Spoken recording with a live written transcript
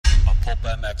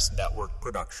Pulp MX Network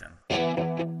production.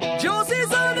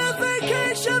 Josie's on a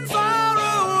vacation far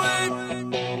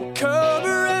away. Come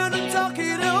around and talk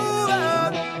it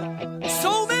over.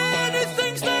 So many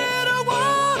things that I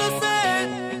wanna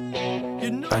say.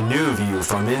 You know, A new view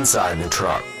from inside the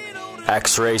truck.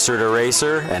 X-racer to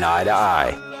racer and eye to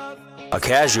eye. A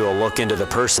casual look into the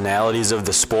personalities of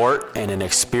the sport and an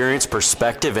experienced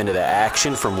perspective into the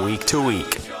action from week to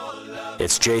week.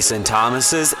 It's Jason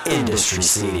Thomas's Industry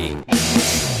Seating.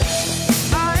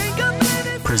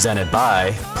 Presented by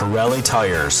Pirelli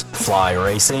Tires, Fly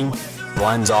Racing,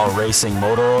 Blendzall Racing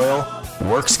Motor Oil,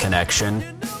 Works Connection,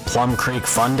 Plum Creek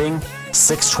Funding,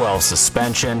 612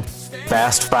 Suspension,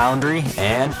 Fast Foundry,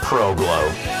 and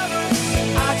ProGlow.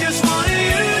 I just wanna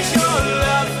use your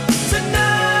love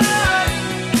tonight.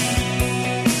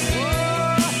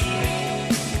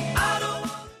 I don't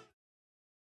want...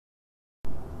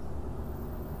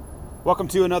 Welcome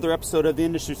to another episode of the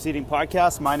Industry Seating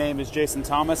Podcast. My name is Jason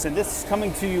Thomas, and this is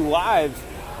coming to you live.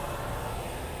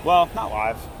 Well, not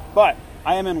live, but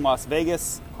I am in Las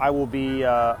Vegas. I will be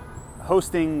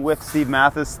hosting with Steve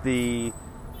Mathis the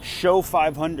Show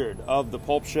 500 of the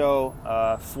Pulp Show.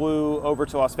 Flew over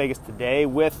to Las Vegas today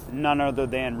with none other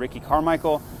than Ricky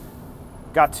Carmichael.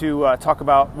 Got to talk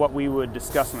about what we would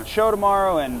discuss on the show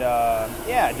tomorrow, and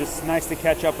just nice to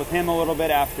catch up with him a little bit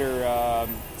after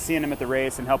seeing him at the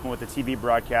race and helping with the TV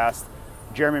broadcast.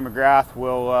 Jeremy McGrath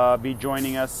will be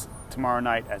joining us tomorrow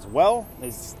night as well.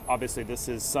 Obviously, this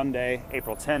is Sunday,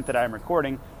 April 10th that I'm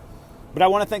recording. But I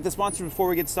want to thank the sponsors before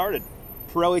we get started.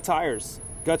 Pirelli Tires,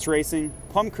 Guts Racing,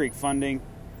 Plum Creek Funding,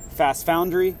 Fast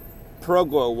Foundry,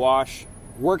 ProGlow Wash,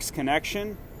 Works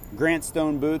Connection, Grant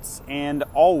Stone Boots, and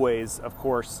always, of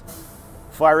course,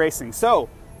 Fly Racing. So,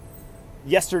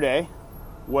 yesterday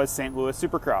was St. Louis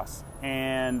Supercross,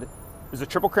 and it was a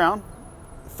Triple Crown.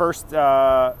 First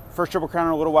Triple Crown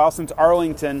in a little while since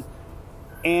Arlington.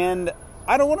 And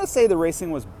I don't want to say the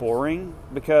racing was boring,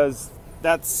 because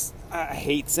I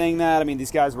hate saying that. I mean,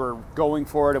 these guys were going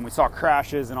for it, and we saw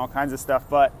crashes and all kinds of stuff,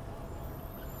 but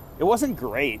it wasn't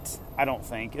great, I don't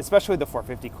think, especially the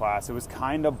 450 class. It was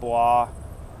kind of blah.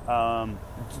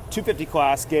 250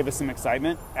 class gave us some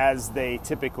excitement, as they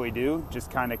typically do.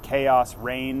 Just kind of chaos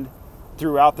reigned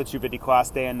throughout the 250 class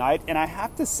day and night. And I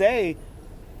have to say,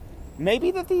 maybe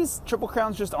that these Triple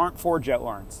Crowns just aren't for Jett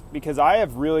Lawrence, because I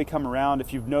have really come around.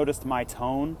 If you've noticed my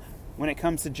tone when it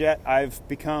comes to Jett, I've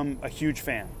become a huge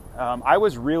fan. I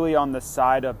was really on the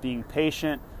side of being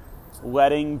patient,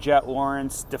 letting Jett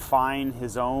Lawrence define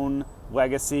his own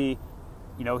legacy.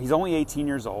 You know, he's only 18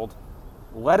 years old.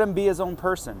 Let him be his own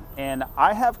person. And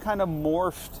I have kind of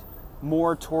morphed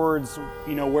more towards,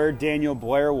 where Daniel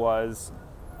Blair was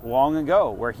long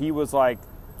ago, where he was like,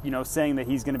 saying that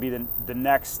he's going to be the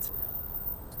next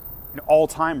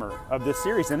all-timer of this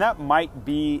series. And that might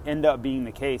end up being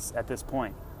the case at this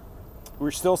point.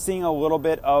 We're still seeing a little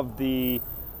bit of the,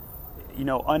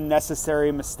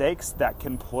 unnecessary mistakes that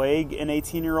can plague an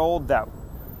 18-year-old, that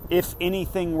if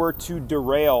anything were to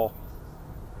derail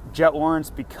Jett Lawrence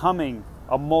becoming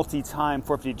a multi-time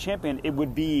 450 champion, it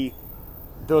would be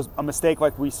a mistake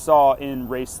like we saw in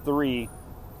race 3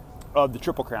 of the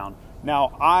Triple Crown.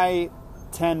 Now, I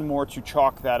tend more to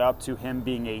chalk that up to him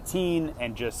being 18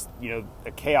 and just, the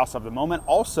chaos of the moment.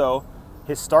 Also,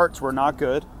 his starts were not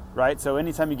good, right? So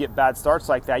anytime you get bad starts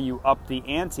like that, you up the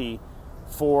ante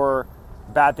for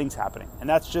bad things happening. And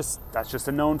that's just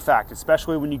a known fact,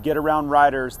 especially when you get around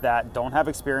riders that don't have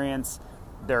experience.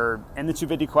 They're in the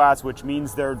 250 class, which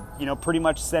means they're, pretty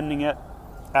much sending it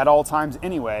at all times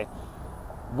anyway.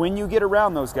 When you get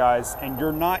around those guys and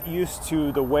you're not used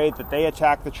to the way that they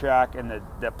attack the track and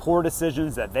the poor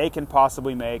decisions that they can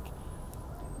possibly make,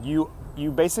 you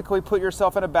basically put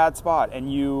yourself in a bad spot, and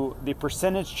the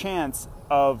percentage chance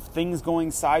of things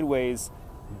going sideways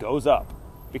goes up.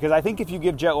 Because I think if you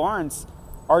give Jett Lawrence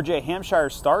RJ Hampshire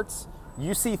starts,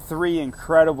 you see 3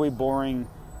 incredibly boring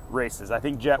races. I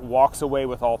think Jett walks away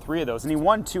with all 3 of those, and he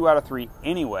won 2 out of 3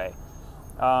 anyway.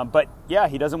 But yeah,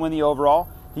 he doesn't win the overall.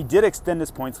 He did extend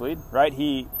his points lead, right?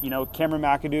 Cameron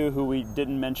McAdoo, who we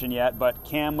didn't mention yet, but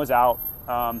Cam was out.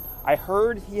 I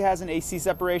heard he has an AC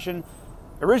separation.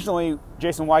 Originally,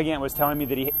 Jason Wygant was telling me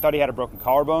that he thought he had a broken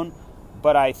collarbone,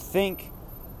 but I think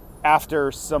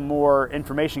after some more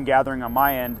information gathering on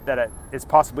my end, that it is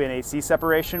possibly an AC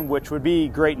separation, which would be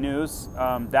great news.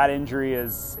 That injury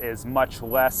is much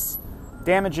less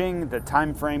damaging. The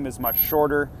time frame is much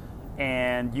shorter,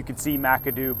 and you can see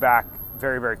McAdoo back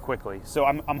very, very quickly. So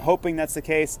I'm hoping that's the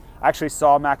case. I actually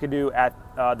saw McAdoo at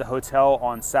the hotel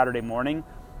on Saturday morning.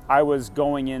 I was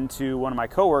going into one of my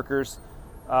coworkers'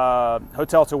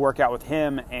 hotel to work out with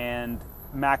him, and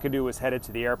McAdoo was headed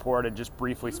to the airport and just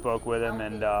briefly spoke with him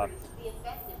and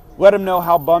let him know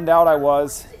how bummed out I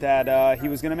was that he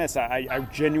was going to miss. I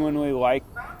genuinely like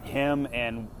him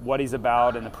and what he's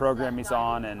about and the program he's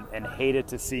on, and hated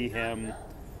to see him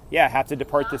have to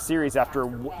depart the series after,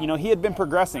 he had been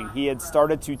progressing. He had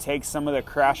started to take some of the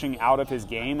crashing out of his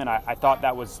game, and I thought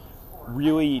that was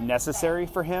really necessary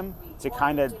for him to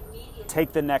kind of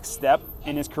take the next step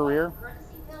in his career,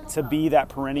 to be that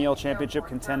perennial championship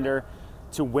contender,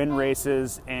 to win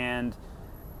races, and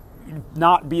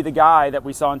not be the guy that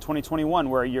we saw in 2021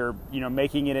 where you're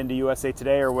making it into USA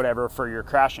Today or whatever for your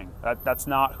crashing. That's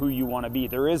not who you want to be.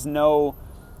 There is no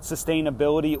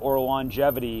sustainability or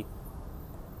longevity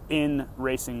in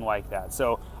racing like that.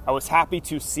 So I was happy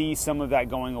to see some of that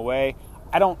going away.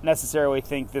 I don't necessarily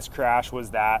think this crash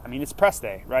was that. I mean, it's press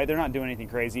day, right? They're not doing anything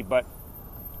crazy, but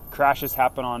crashes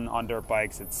happen on dirt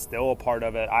bikes. It's still a part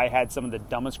of it. I had some of the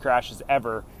dumbest crashes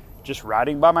ever just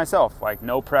riding by myself, like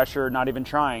no pressure, not even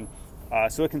trying.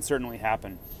 So it can certainly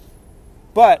happen.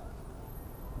 But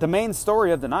the main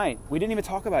story of the night, we didn't even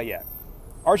talk about yet.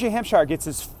 RJ Hampshire gets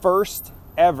his first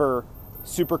ever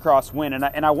Supercross win.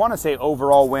 And I want to say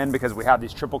overall win because we have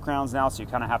these Triple Crowns now, so you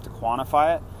kind of have to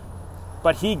quantify it.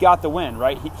 But he got the win,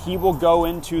 right? He will go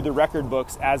into the record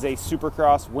books as a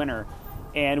Supercross winner.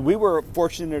 And we were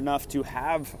fortunate enough to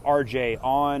have RJ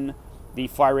on the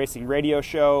Fly Racing radio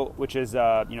show, which is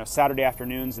Saturday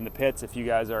afternoons in the pits. If you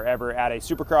guys are ever at a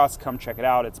Supercross, come check it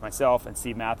out. It's myself and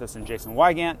Steve Mathis and Jason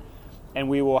Wygant, and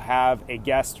we will have a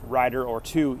guest rider or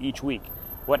two each week.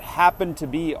 What happened to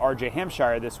be RJ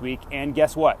Hampshire this week, and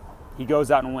guess what? He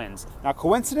goes out and wins. Now,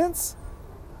 coincidence?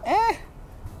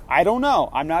 I don't know.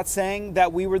 I'm not saying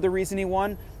that we were the reason he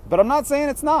won, but I'm not saying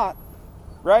it's not,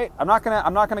 right? I'm not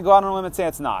gonna go out on a limb and say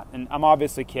it's not, and I'm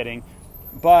obviously kidding,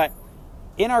 but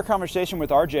in our conversation with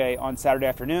RJ on Saturday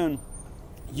afternoon,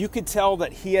 you could tell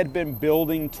that he had been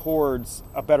building towards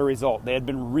a better result. They had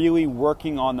been really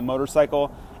working on the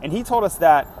motorcycle, and he told us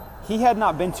that he had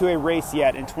not been to a race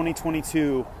yet in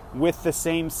 2022 with the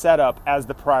same setup as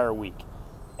the prior week.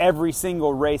 Every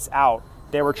single race out,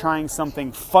 they were trying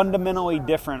something fundamentally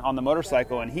different on the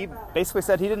motorcycle, and he basically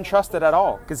said he didn't trust it at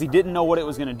all because he didn't know what it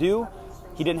was going to do.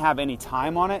 He didn't have any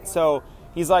time on it. So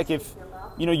he's like, if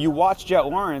you watch Jet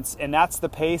Lawrence, and that's the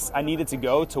pace I needed to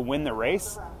go to win the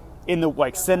race,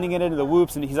 sending it into the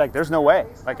whoops, and he's like, there's no way.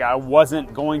 Like, I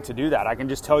wasn't going to do that. I can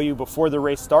just tell you before the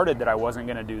race started that I wasn't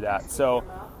going to do that. So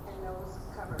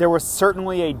there was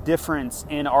certainly a difference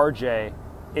in RJ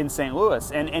in St.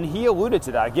 Louis, and he alluded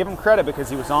to that. I give him credit because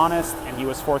he was honest and he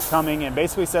was forthcoming and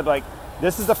basically said, like,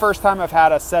 this is the first time I've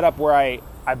had a setup where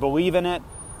I believe in it.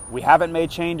 We haven't made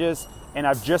changes, and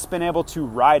I've just been able to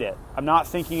ride it. I'm not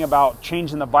thinking about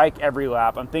changing the bike every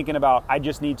lap. I'm thinking about I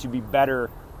just need to be better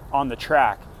on the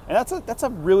track. And that's a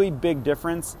really big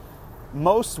difference.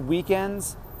 Most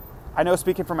weekends, I know,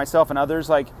 speaking for myself and others,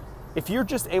 like, if you're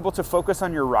just able to focus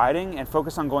on your riding and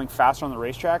focus on going faster on the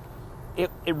racetrack, it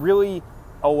really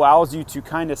allows you to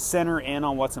kind of center in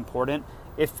on what's important.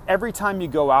 If every time you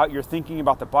go out, you're thinking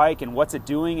about the bike and what's it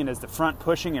doing, and is the front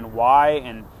pushing and why,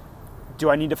 and do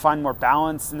I need to find more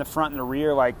balance in the front and the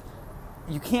rear? Like,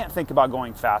 you can't think about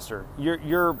going faster.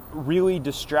 You're really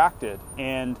distracted.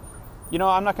 And,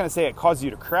 I'm not going to say it causes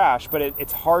you to crash, but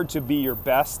it's hard to be your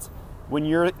best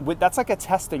when that's like a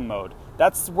testing mode.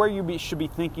 That's where you should be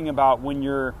thinking about when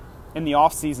you're in the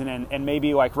off season and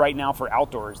maybe like right now for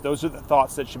outdoors. Those are the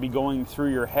thoughts that should be going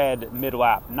through your head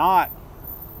mid-lap, not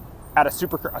at a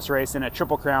Supercross race in a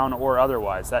Triple Crown or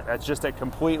otherwise. That's just a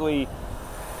completely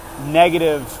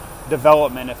negative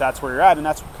development if that's where you're at, and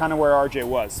that's kind of where RJ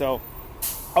was. So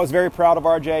I was very proud of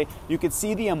RJ. You could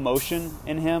see the emotion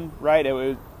in him, right?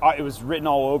 It was written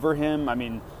all over him. I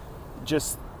mean,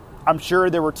 just, I'm sure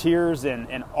there were tears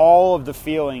and all of the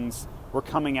feelings were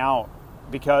coming out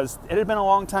because it had been a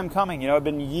long time coming. It had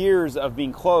been years of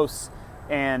being close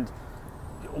and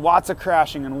lots of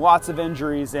crashing and lots of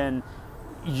injuries, and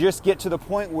you just get to the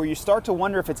point where you start to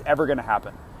wonder if it's ever going to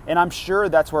happen. And I'm sure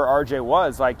that's where RJ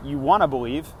was. Like, you want to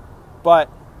believe, but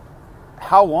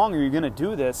how long are you going to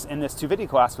do this in this 250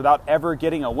 class without ever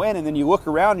getting a win? And then you look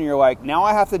around and you're like, now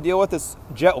I have to deal with this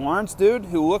Jet Lawrence dude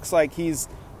who looks like he's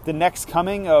the next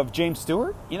coming of James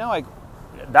Stewart.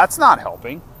 That's not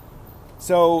helping.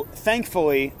 So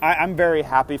thankfully, I'm very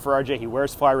happy for RJ. He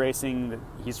wears Fly Racing.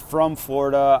 He's from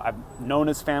Florida. I've known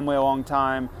his family a long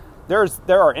time. There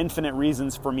are infinite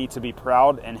reasons for me to be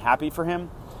proud and happy for him.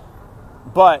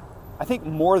 But I think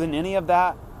more than any of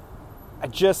that, I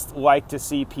just like to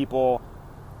see people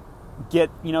get,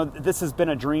 this has been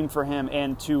a dream for him,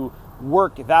 and to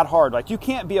work that hard. Like, you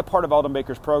can't be a part of Aldon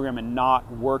Baker's program and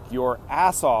not work your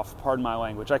ass off, pardon my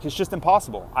language. Like, it's just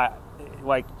impossible.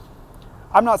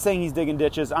 I'm not saying he's digging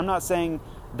ditches. I'm not saying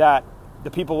that the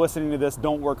people listening to this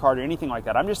don't work hard or anything like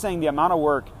that. I'm just saying the amount of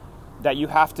work that you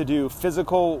have to do,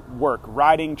 physical work,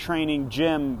 riding, training,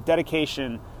 gym,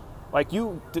 dedication, like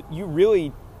you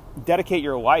really dedicate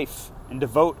your life and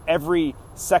devote every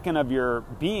second of your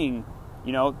being,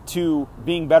 to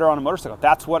being better on a motorcycle.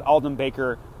 That's what Aldon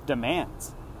Baker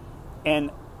demands.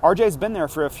 And RJ's been there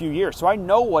for a few years, so I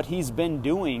know what he's been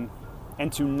doing,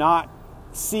 and to not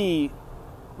see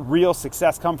real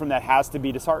success come from that has to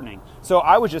be disheartening. So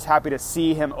I was just happy to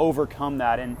see him overcome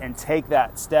that and take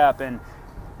that step and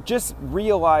just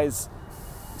realize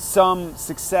some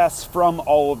success from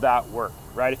all of that work,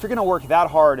 right? If you're going to work that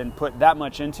hard and put that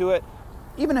much into it,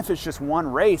 even if it's just one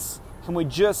race, can we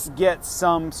just get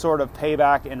some sort of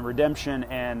payback and redemption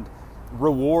and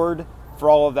reward for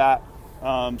all of that?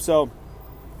 So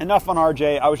enough on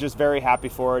RJ. I was just very happy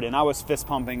for it, and I was fist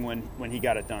pumping when he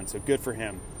got it done. So good for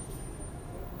him.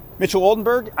 Mitchell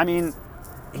Oldenburg,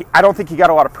 I don't think he got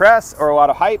a lot of press or a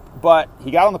lot of hype, but he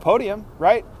got on the podium,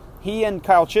 right? He and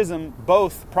Kyle Chisholm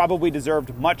both probably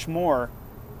deserved much more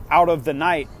out of the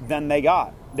night than they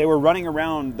got. They were running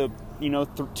around the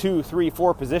 2, 3,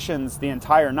 4 positions the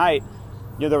entire night.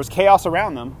 There was chaos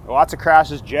around them. Lots of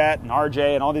crashes. Jet and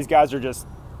RJ and all these guys are just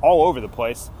all over the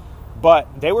place.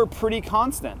 But they were pretty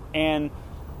constant. And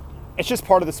it's just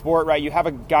part of the sport, right? You have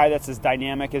a guy that's as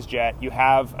dynamic as Jet. You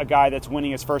have a guy that's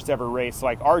winning his first ever race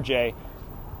like RJ.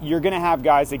 You're going to have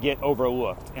guys that get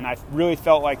overlooked. And I really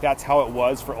felt like that's how it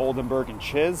was for Oldenburg and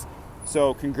Chiz.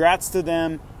 So congrats to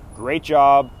them. Great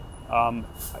job.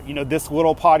 This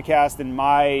little podcast and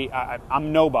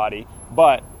I'm nobody,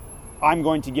 but I'm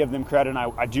going to give them credit, and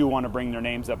I do want to bring their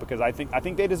names up because I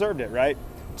think they deserved it, right?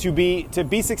 To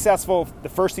be successful, the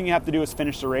first thing you have to do is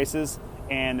finish the races,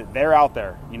 and they're out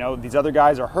there. These other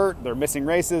guys are hurt, they're missing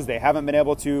races, they haven't been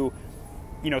able to,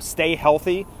 stay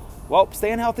healthy. Well,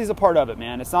 staying healthy is a part of it,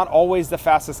 man. It's not always the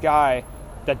fastest guy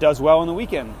that does well in the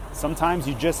weekend. Sometimes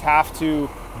you just have to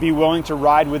be willing to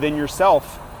ride within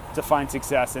yourself to find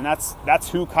success, and that's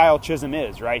who Kyle Chisholm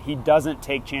is, right? He doesn't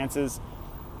take chances,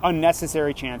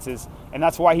 unnecessary chances, and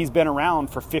that's why he's been around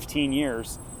for 15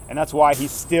 years, and that's why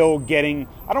he's still getting,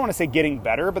 I don't want to say getting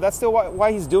better, but that's still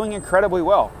why he's doing incredibly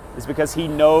well, is because he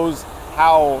knows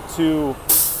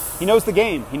he knows the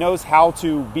game. He knows how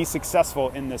to be successful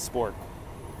in this sport.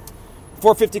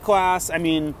 450 class,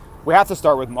 we have to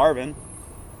start with Marvin.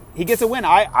 He gets a win.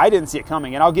 I didn't see it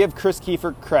coming, and I'll give Chris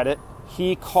Kiefer credit.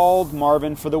 He called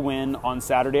Marvin for the win on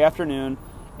Saturday afternoon,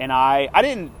 and I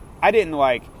didn't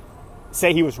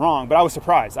say he was wrong, but I was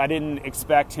surprised. I didn't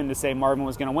expect him to say Marvin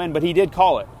was going to win, but he did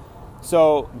call it.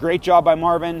 So great job by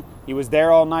Marvin. He was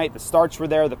there all night. The starts were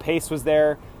there. The pace was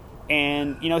there.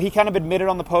 And, he kind of admitted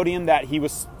on the podium that he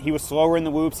was slower in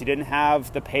the whoops. He didn't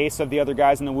have the pace of the other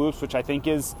guys in the whoops, which I think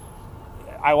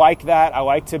I like that. I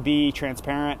like to be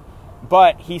transparent.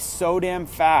 But he's so damn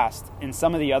fast in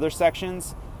some of the other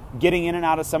sections, getting in and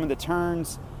out of some of the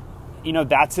turns.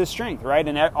 That's his strength, right?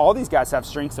 And all these guys have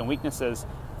strengths and weaknesses.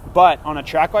 But on a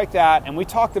track like that, and we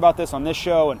talked about this on this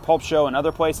show and Pulp Show and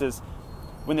other places,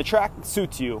 when the track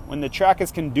suits you, when the track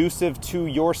is conducive to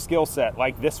your skill set,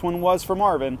 like this one was for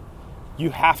Marvin,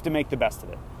 you have to make the best of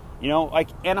it. Like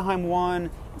Anaheim 1,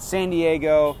 San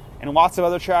Diego, and lots of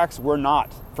other tracks were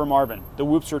not for Marvin. The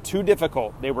whoops were too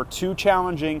difficult. They were too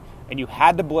challenging, and you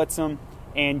had to blitz them,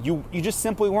 and you just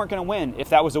simply weren't going to win if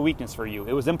that was a weakness for you.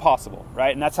 It was impossible,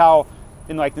 right? And that's how,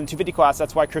 in the 250 class,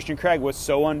 that's why Christian Craig was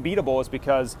so unbeatable, is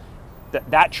because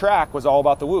that track was all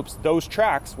about the whoops. Those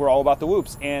tracks were all about the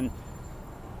whoops, and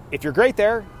if you're great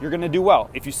there, you're going to do well.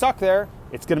 If you suck there,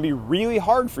 it's going to be really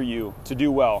hard for you to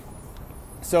do well.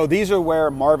 So these are where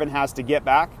Marvin has to get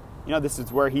back. This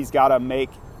is where he's got to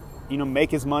make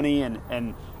his money,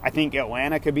 and I think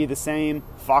Atlanta could be the same.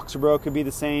 Foxborough could be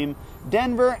the same.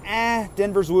 Denver,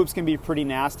 Denver's whoops can be pretty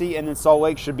nasty, and then Salt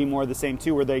Lake should be more of the same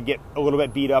too, where they get a little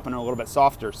bit beat up and a little bit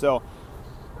softer. So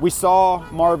we saw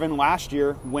Marvin last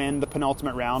year win the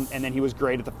penultimate round, and then he was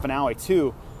great at the finale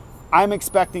too. I'm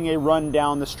expecting a run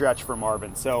down the stretch for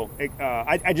Marvin. So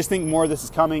I just think more of this is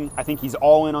coming. I think he's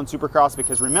all in on Supercross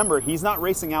because, remember, he's not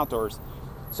racing outdoors.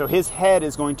 So his head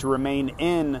is going to remain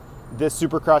in this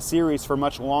Supercross series for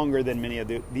much longer than many of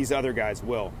these other guys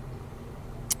will.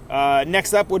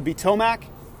 Next up would be Tomac,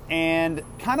 and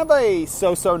kind of a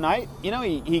so-so night.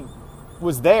 He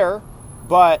was there,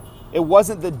 but it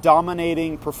wasn't the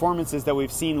dominating performances that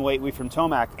we've seen lately from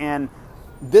Tomac. And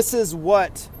this is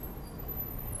what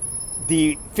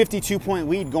the 52-point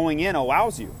lead going in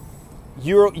allows you.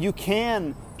 You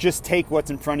can just take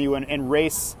what's in front of you and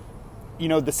race,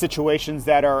 the situations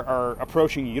that are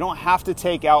approaching you. You don't have to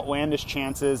take outlandish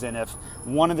chances, and if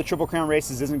one of the Triple Crown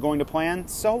races isn't going to plan,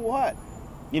 so what?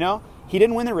 He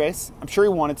didn't win the race. I'm sure he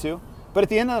wanted to. But at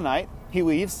the end of the night, he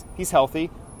leaves. He's healthy.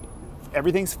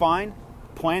 Everything's fine.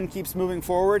 Plan keeps moving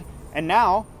forward. And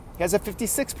now he has a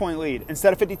 56-point lead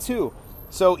instead of 52.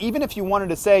 So even if you wanted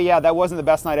to say, yeah, that wasn't the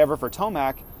best night ever for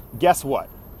Tomac, guess what?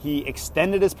 He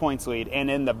extended his points lead.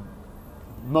 And in the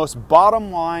most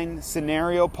bottom line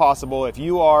scenario possible, if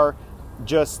you are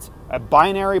just a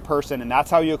binary person and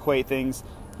that's how you equate things,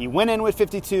 he went in with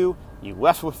 52, he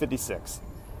left with 56.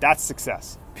 That's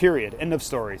success. Period. End of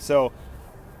story. So,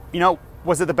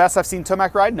 was it the best I've seen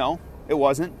Tomac ride? No, it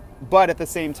wasn't. But at the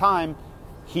same time,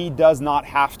 he does not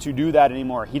have to do that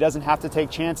anymore. He doesn't have to take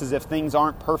chances if things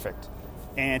aren't perfect.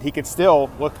 And he could still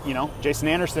look, Jason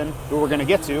Anderson, who we're going to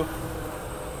get to,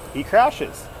 he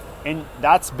crashes. And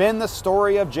that's been the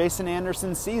story of Jason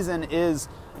Anderson's season, is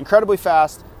incredibly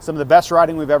fast, some of the best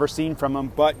riding we've ever seen from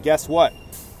him, but guess what?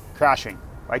 Crashing.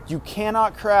 You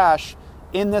cannot crash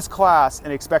in this class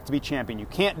and expect to be champion. You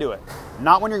can't do it.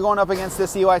 Not when you're going up against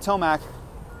this Eli Tomac.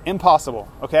 Impossible,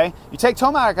 okay? You take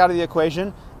Tomac out of the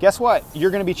equation, guess what? You're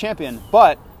going to be champion.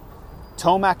 But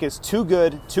Tomac is too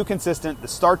good, too consistent. The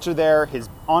starts are there. He's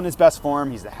on his best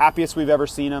form. He's the happiest we've ever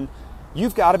seen him.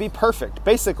 You've got to be perfect.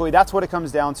 Basically, that's what it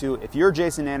comes down to. If you're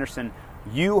Jason Anderson,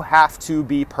 you have to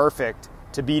be perfect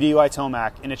to beat Eli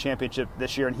Tomac in a championship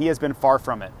this year, and he has been far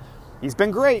from it. He's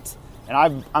been great,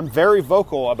 and I'm very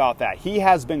vocal about that. He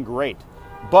has been great,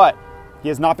 but he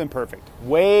has not been perfect.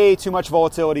 Way too much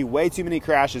volatility, way too many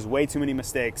crashes, way too many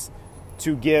mistakes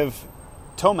to give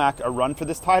Tomac a run for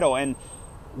this title. And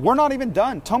we're not even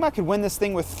done. Tomac could win this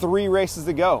thing with 3 races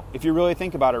to go, if you really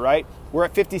think about it, right? We're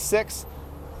at 56.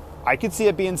 I could see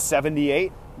it being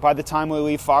 78 by the time we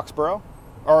leave Foxborough,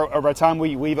 or by the time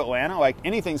we leave Atlanta.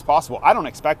 Anything's possible. I don't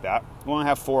expect that. We only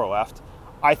have 4 left.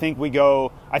 I think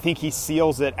he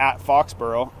seals it at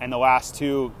Foxborough, and the last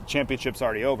 2 championships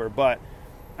already over. But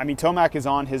Tomac is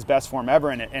on his best form ever,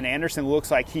 and Anderson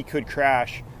looks like he could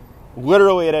crash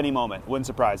literally at any moment. Wouldn't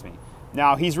surprise me.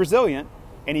 Now, he's resilient,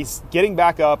 and he's getting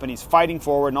back up, and he's fighting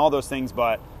forward and all those things,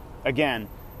 but again,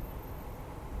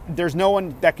 there's no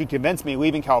one that could convince me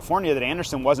leaving California that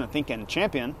Anderson wasn't thinking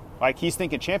champion. He's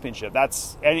thinking championship.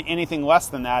 That's anything less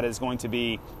than that is going to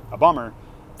be a bummer.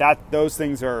 Those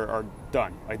things are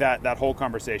done. That whole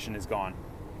conversation is gone.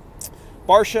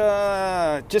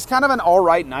 Barcia, just kind of an all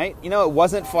right night. It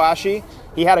wasn't flashy.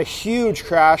 He had a huge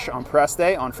crash on press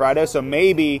day on Friday, so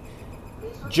maybe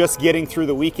just getting through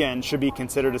the weekend should be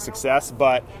considered a success,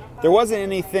 but there wasn't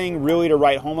anything really to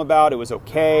write home about. It was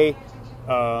okay.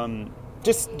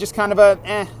 Just kind of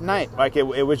a night.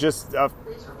 It was just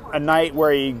a night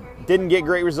where he didn't get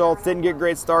great results, didn't get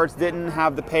great starts, didn't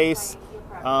have the pace.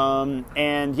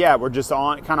 And yeah, we're just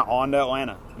on to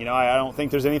Atlanta. I don't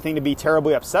think there's anything to be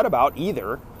terribly upset about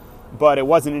either, but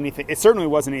it certainly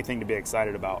wasn't anything to be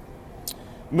excited about.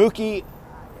 Mookie,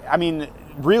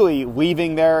 really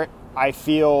leaving there, I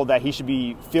feel that he should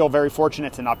feel very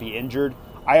fortunate to not be injured.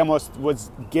 I almost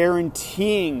was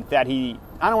guaranteeing that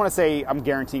I don't want to say I'm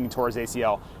guaranteeing towards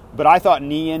ACL, but I thought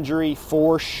knee injury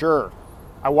for sure.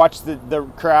 I watched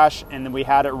the crash, and then we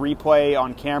had it replay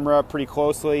on camera pretty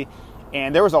closely,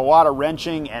 and there was a lot of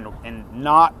wrenching and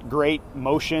not great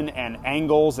motion and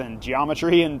angles and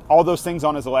geometry and all those things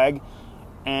on his leg.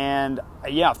 And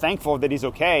yeah, thankful that he's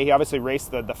okay. He obviously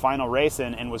raced the final race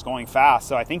and was going fast,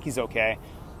 so I think he's okay.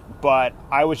 But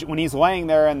when he's laying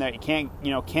there and he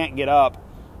can't get up,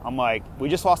 I'm like, we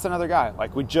just lost another guy.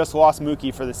 We just lost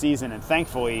Mookie for the season, and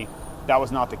thankfully that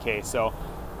was not the case. So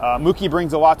Mookie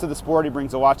brings a lot to the sport. He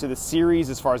brings a lot to the series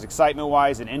as far as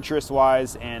excitement-wise and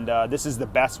interest-wise, and this is the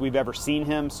best we've ever seen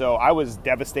him. So I was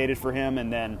devastated for him,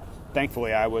 and then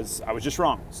thankfully I was just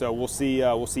wrong. So we'll see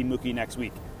Mookie next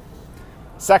week.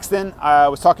 Sexton, I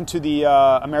was talking to the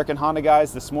American Honda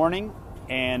guys this morning,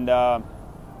 and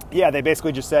they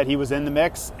basically just said he was in the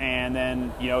mix, and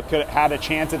then could have had a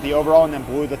chance at the overall, and then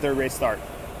blew the third race start.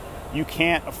 You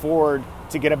can't afford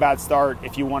to get a bad start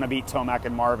if you want to beat Tomac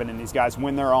and Marvin and these guys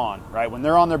when they're on, right? When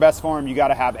they're on their best form, you got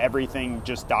to have everything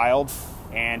just dialed,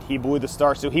 and he blew the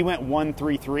start. So he went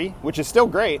 1-3-3, which is still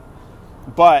great,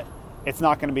 but it's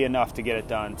not going to be enough to get it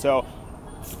done. So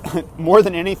more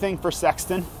than anything for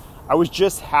Sexton, I was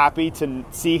just happy to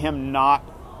see him not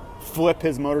flip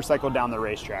his motorcycle down the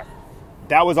racetrack.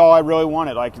 That was all I really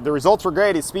wanted. The results were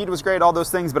great, his speed was great, all those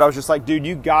things, but I was just like, dude,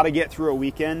 you got to get through a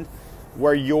weekend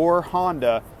where your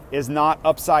Honda is not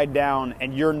upside down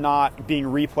and you're not being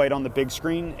replayed on the big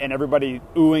screen and everybody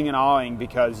oohing and awing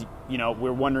because,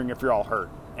 we're wondering if you're all hurt.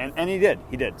 And he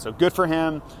did. So good for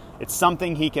him. It's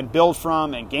something he can build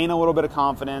from and gain a little bit of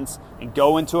confidence and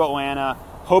go into Atlanta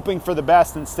hoping for the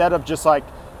best instead of just like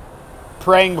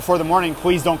praying before the morning,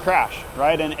 please don't crash,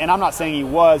 right? And I'm not saying he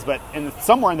was, but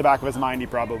somewhere in the back of his mind he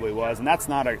probably was, and that's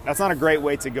not a great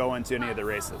way to go into any of the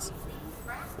races.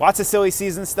 Lots of silly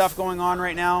season stuff going on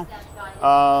right now.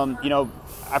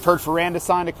 I've heard Ferrandis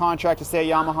signed a contract to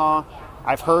stay at Yamaha.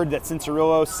 I've heard that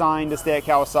Cianciarulo signed to stay at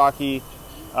Kawasaki.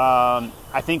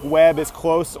 I think Webb is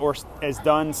close or is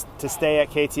done to stay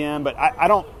at KTM, but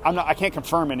I can't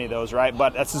confirm any of those, right?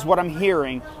 But this is what I'm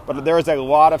hearing. But there is a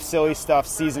lot of silly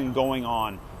season stuff going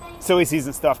on.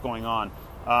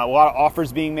 A lot of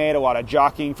offers being made, a lot of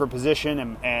jockeying for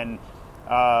position and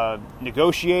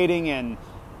negotiating, and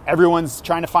everyone's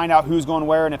trying to find out who's going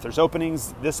where and if there's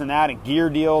openings, this and that, and gear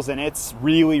deals, and it's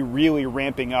really, really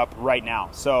ramping up right now.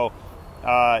 So,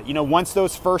 once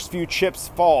those first few chips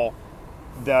fall,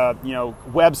 the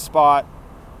Webb spot,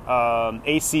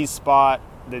 AC spot,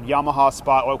 the Yamaha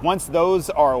spot, like once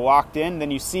those are locked in, then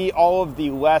you see all of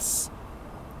the less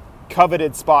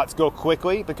coveted spots go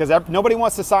quickly because nobody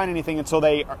wants to sign anything until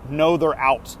they know they're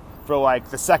out for like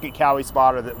the second Cowie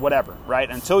spot or whatever, right?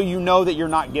 Until you know that you're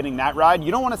not getting that ride, you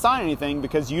don't want to sign anything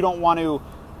because you don't want to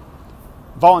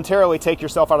voluntarily take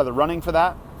yourself out of the running for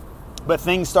that. But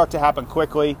things start to happen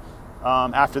quickly.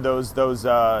 After those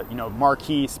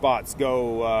marquee spots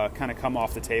go kind of come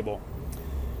off the table.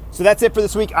 So that's it for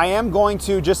this week. I am going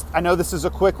to I know this is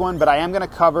a quick one, but I am going to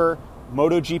cover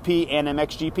MotoGP and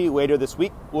MXGP later this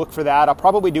week. Look for that. I'll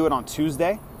probably do it on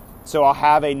Tuesday. So I'll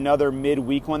have another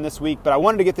midweek one this week. But I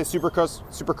wanted to get this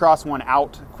Supercross one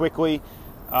out quickly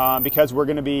because we're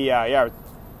going to be,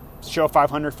 Show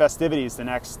 500 festivities the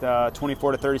next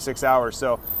 24 to 36 hours.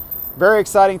 So very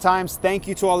exciting times. Thank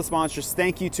you to all the sponsors.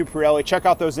 Thank you to Pirelli. Check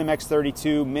out those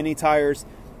MX32 mini tires.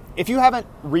 If you haven't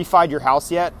refied your house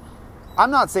yet,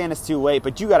 I'm not saying it's too late,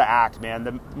 but you got to act, man.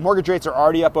 The mortgage rates are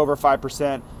already up over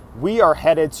 5%. We are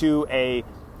headed to a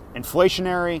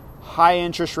inflationary, high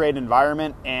interest rate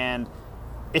environment, and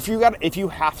if you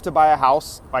have to buy a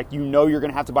house, like you're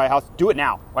going to have to buy a house, do it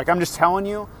now. Like I'm just telling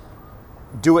you,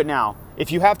 do it now.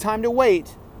 If you have time to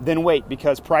wait, then wait,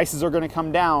 because prices are going to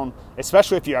come down,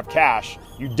 especially if you have cash.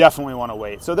 You definitely want to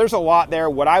wait. So there's a lot there.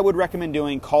 What I would recommend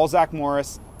doing, call Zach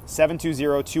Morris,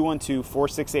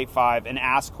 720-212-4685, and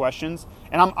ask questions.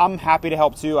 And I'm happy to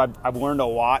help too. I've learned a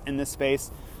lot in this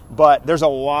space, but there's a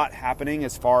lot happening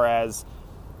as far as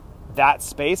that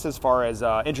space, as far as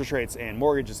interest rates and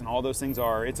mortgages and all those things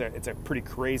are. It's a pretty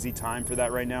crazy time for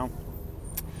that right now.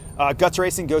 Guts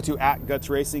Racing, go to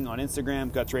 @GutsRacing on Instagram,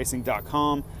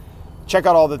 gutsracing.com. Check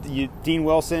out all the Dean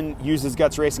Wilson uses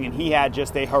Guts Racing, and he had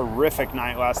just a horrific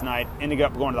night last night. Ended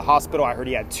up going to the hospital. I heard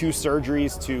he had 2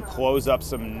 surgeries to close up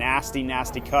some nasty,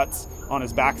 nasty cuts on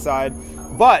his backside.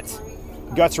 But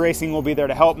Guts Racing will be there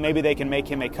to help. Maybe they can make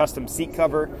him a custom seat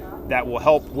cover that will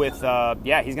help with, he's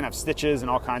going to have stitches and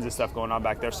all kinds of stuff going on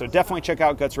back there. So definitely check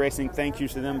out Guts Racing. Thank you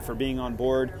to them for being on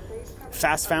board.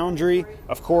 Fast Foundry,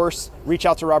 of course. Reach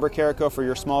out to Robert Carrico for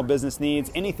your small business needs.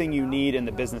 Anything you need in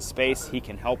the business space, he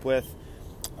can help with.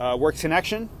 Works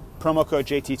Connection, promo code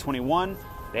JT21.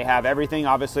 They have everything.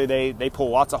 Obviously, they pull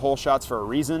lots of hole shots for a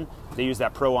reason. They use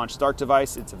that Pro Launch Start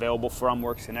device. It's available from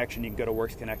Works Connection. You can go to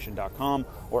worksconnection.com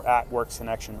or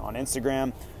 @WorksConnection on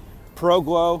Instagram. Pro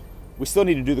Glow, we still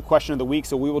need to do the question of the week,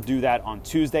 so we will do that on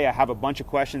Tuesday. I have a bunch of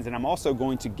questions, and I'm also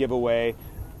going to give away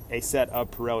a set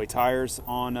of Pirelli tires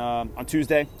on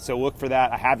Tuesday, so look for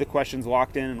that. I have the questions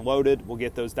locked in and loaded. We'll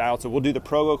get those dialed. So we'll do the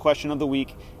Pro Glow question of the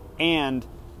week, and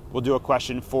we'll do a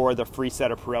question for the free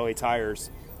set of Pirelli tires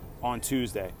on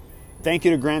Tuesday. Thank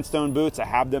you to Grandstone Boots. I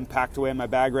have them packed away in my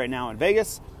bag right now in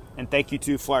Vegas. And thank you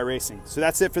to Fly Racing. So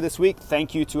that's it for this week.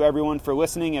 Thank you to everyone for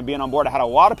listening and being on board. I had a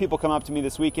lot of people come up to me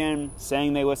this weekend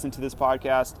saying they listened to this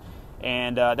podcast.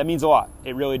 And that means a lot.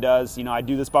 It really does. I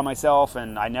do this by myself,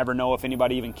 and I never know if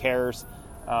anybody even cares.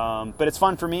 But it's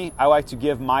fun for me. I like to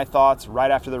give my thoughts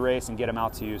right after the race and get them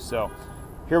out to you. So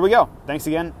here we go. Thanks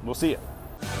again. We'll see you.